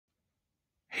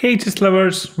Hey chess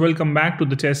lovers, welcome back to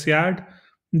the Chessyard.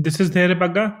 This is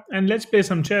dhairyabagga and let's play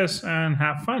some chess and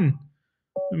have fun.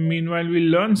 Meanwhile, we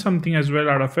learn something as well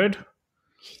out of it.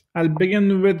 I'll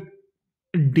begin with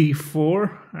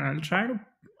d4 and I'll try to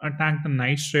attack the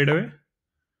knight straight away.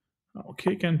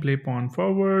 Okay, can play pawn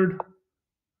forward.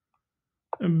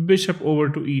 Bishop over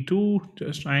to e2,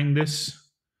 just trying this.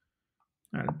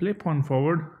 I'll play pawn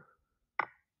forward.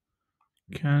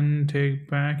 Can take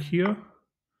back here.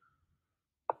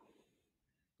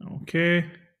 Okay,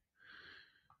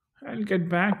 I'll get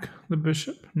back the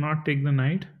bishop, not take the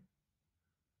knight.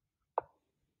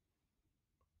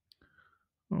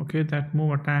 Okay, that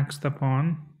move attacks the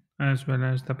pawn as well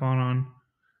as the pawn on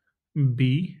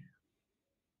B.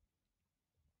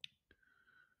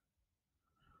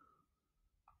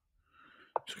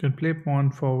 So you can play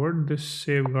pawn forward. This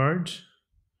safeguards.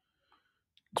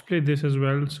 Let's play this as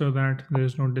well so that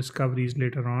there's no discoveries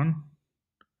later on.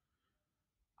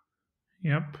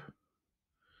 Yep.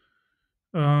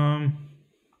 Um,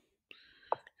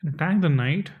 attack the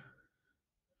knight.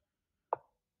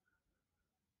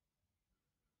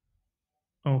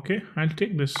 Okay, I'll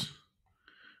take this.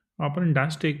 Opponent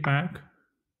does take back.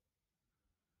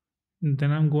 And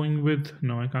then I'm going with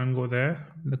no, I can't go there.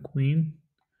 The queen.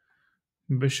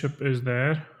 Bishop is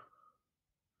there.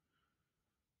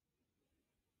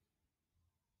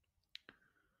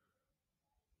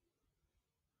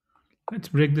 Let's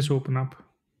break this open up.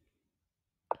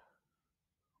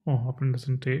 Oh, opponent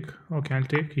doesn't take. Okay, I'll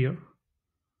take here.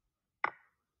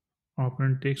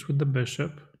 Opponent takes with the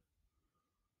bishop.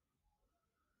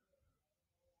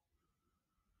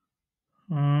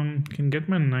 Can get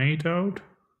my knight out.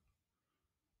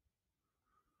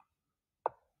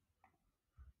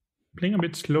 Playing a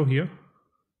bit slow here.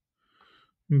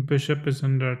 Bishop is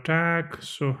under attack,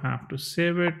 so have to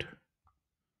save it.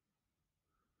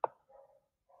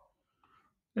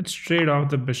 Let's trade off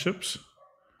the bishops.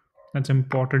 That's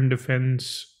important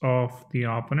defense of the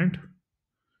opponent.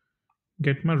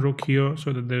 Get my rook here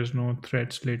so that there's no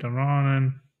threats later on,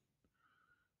 and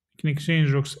can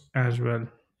exchange rooks as well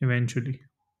eventually.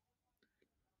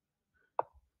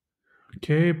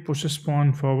 Okay, pushes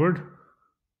pawn forward.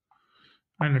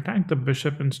 I'll attack the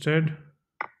bishop instead.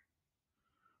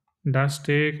 Does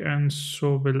take, and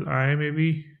so will I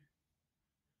maybe.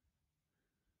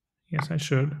 Yes, I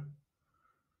should.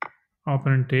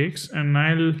 Opponent takes, and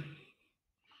I'll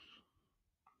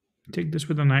take this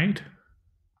with the knight.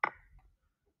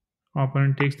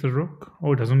 Opponent takes the rook.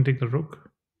 Oh, it doesn't take the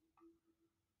rook,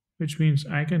 which means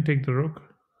I can take the rook.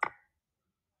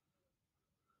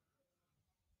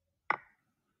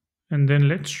 And then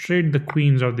let's trade the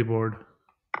queens off the board.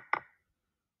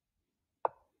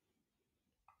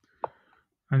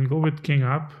 I'll go with king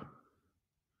up.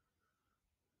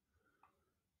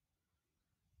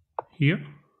 Here.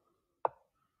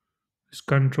 This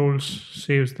controls,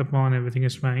 saves the pawn, everything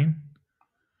is fine.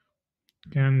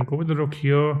 Can go with the rook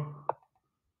here.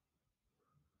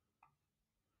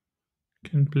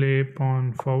 Can play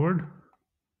pawn forward.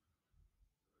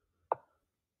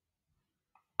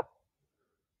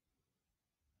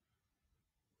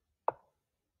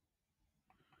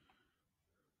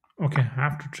 Okay,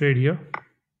 have to trade here.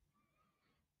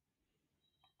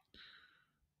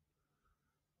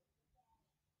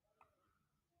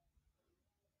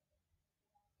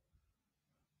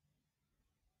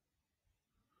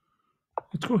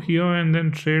 Let's go here and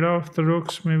then trade off the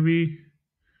rooks. Maybe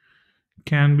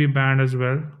can be bad as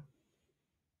well.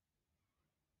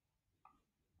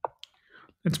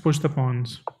 Let's push the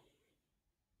pawns.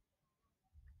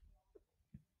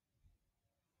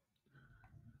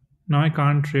 Now I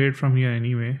can't trade from here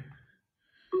anyway.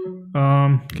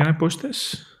 Can I push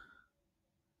this?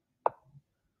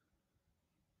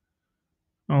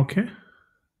 Okay.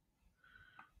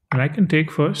 Well, I can take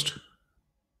first.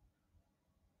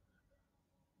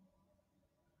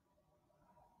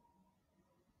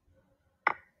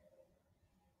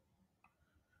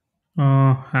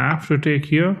 Have to take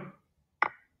here.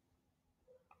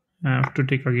 Have to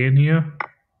take again here.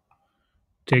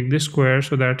 Take this square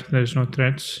so that there's no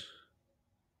threats.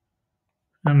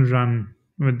 And run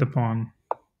with the pawn.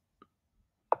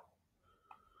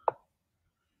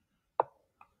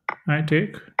 I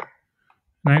take.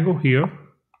 And I go here.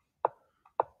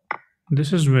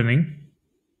 This is winning.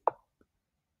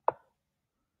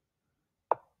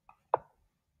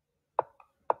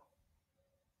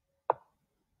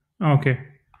 Okay.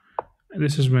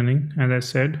 This is winning, as I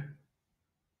said.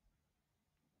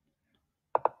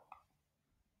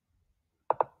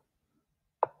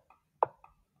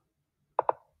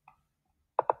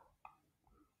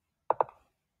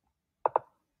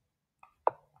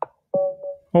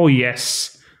 Oh,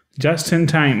 yes. Just in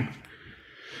time.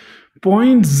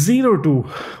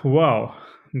 0.02. Wow,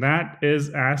 that is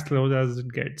as close as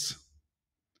it gets.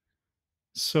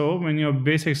 So, when your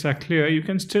basics are clear, you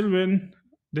can still win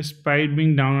despite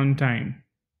being down on time.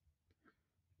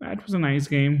 That was a nice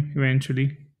game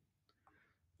eventually.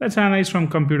 Let's analyze from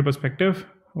computer perspective.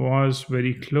 Was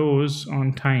very close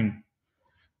on time.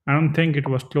 I don't think it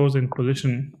was close in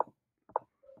position.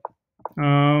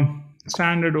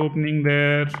 Standard opening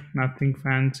there, nothing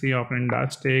fancy. Opponent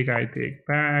does take, I take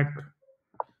back.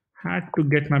 Had to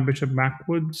get my bishop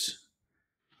backwards.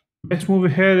 Best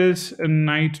move here is a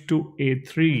knight to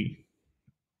a3.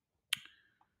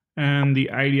 And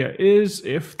the idea is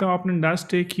if the opponent does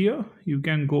take here, you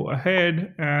can go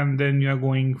ahead and then you're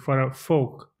going for a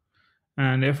fork.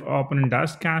 And if opponent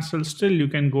does castle, still you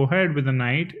can go ahead with the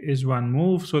knight is one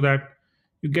move so that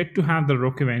you get to have the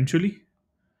rook eventually.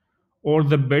 Or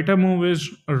the better move is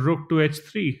a rook to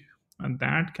h3. And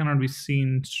that cannot be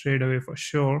seen straight away for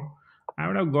sure. I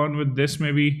would have gone with this,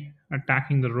 maybe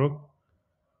attacking the rook.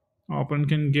 Opponent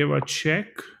can give a check.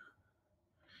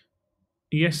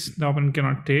 Yes, the opponent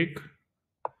cannot take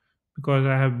because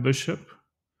I have bishop,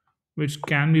 which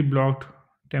can be blocked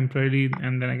temporarily,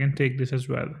 and then I can take this as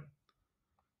well.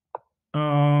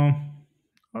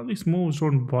 All these moves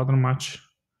don't bother much,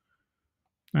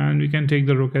 and we can take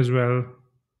the rook as well.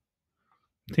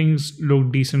 Things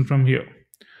look decent from here,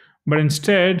 but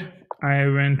instead I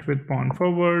went with pawn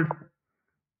forward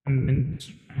and then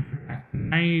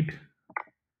knight.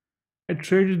 I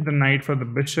traded the knight for the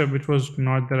bishop, which was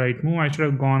not the right move. I should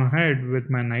have gone ahead with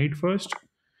my knight first,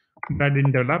 but I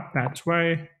didn't develop. That's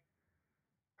why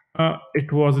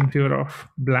it was in favor of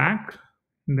black.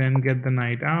 Then get the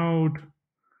knight out.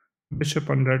 Bishop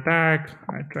under attack.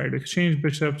 I try to exchange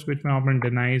bishops, which my opponent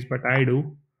denies, but I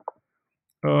do.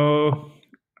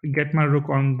 Get my rook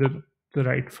on the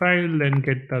right file, then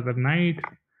get the other knight.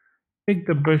 Take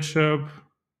the bishop,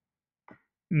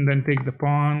 and then take the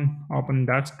pawn. Opponent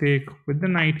does take. With the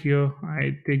knight here,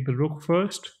 I take the rook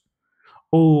first.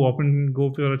 Oh, opponent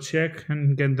go for a check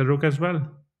and get the rook as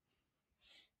well.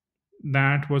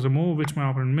 That was a move which my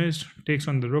opponent missed. Takes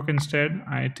on the rook instead.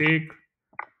 I take,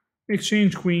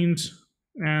 exchange queens,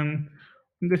 and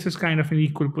this is kind of an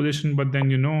equal position, but then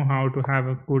you know how to have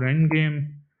a good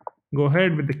endgame. Go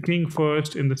ahead with the king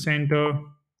first in the center.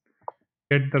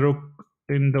 Get the rook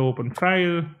in the open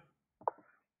file.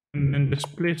 And then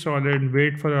just play solid,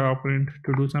 wait for the opponent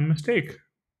to do some mistake.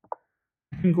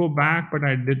 I can go back, but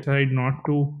I decide not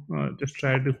to. Just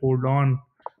try to hold on.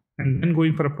 And then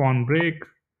going for a pawn break.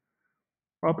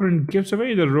 Opponent gives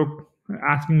away the rook,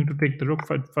 asking me to take the rook.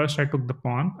 First, I took the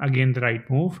pawn. Again, the right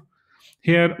move.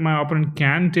 Here, my opponent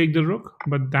can take the rook,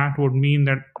 but that would mean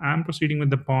that I'm proceeding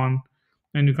with the pawn,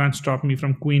 and you can't stop me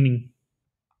from queening.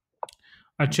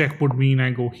 A check would mean I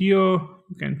go here.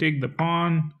 You can take the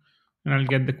pawn, and I'll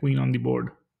get the queen on the board.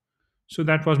 So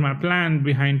that was my plan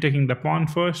behind taking the pawn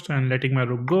first and letting my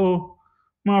rook go.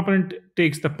 My opponent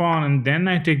takes the pawn, and then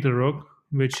I take the rook,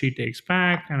 which he takes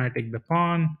back, and I take the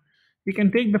pawn. He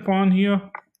can take the pawn here.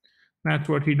 That's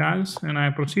what he does. And I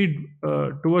proceed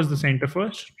towards the center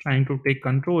first, trying to take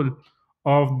control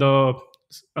of the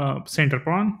center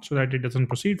pawn so that it doesn't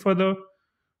proceed further.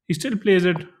 He still plays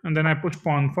it, and then I push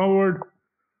pawn forward,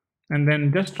 and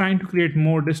then just trying to create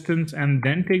more distance and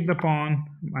then take the pawn.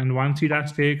 And once he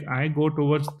does take, I go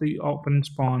towards the opponent's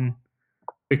pawn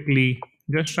quickly,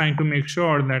 just trying to make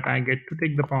sure that I get to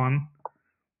take the pawn.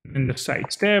 Then the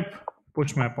side step,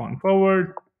 push my pawn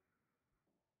forward.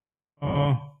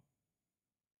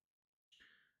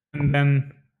 And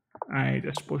then I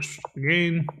just push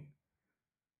again.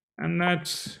 And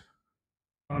that's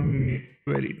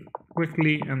very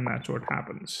quickly, and that's what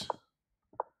happens.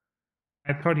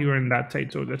 I thought you were in that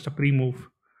side, so just a pre-move.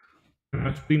 I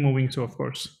was pre-moving, so of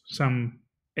course some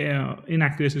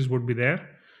inaccuracies would be there.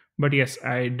 But yes,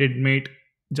 I did mate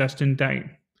just in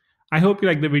time. I hope you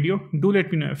like the video. Do let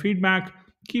me know your feedback.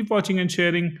 Keep watching and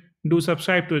sharing. Do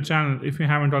subscribe to the channel if you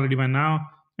haven't already by now.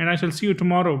 And I shall see you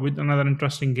tomorrow with another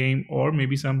interesting game or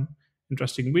maybe some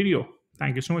interesting video.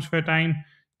 Thank you so much for your time.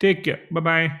 Take care.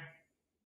 Bye-bye.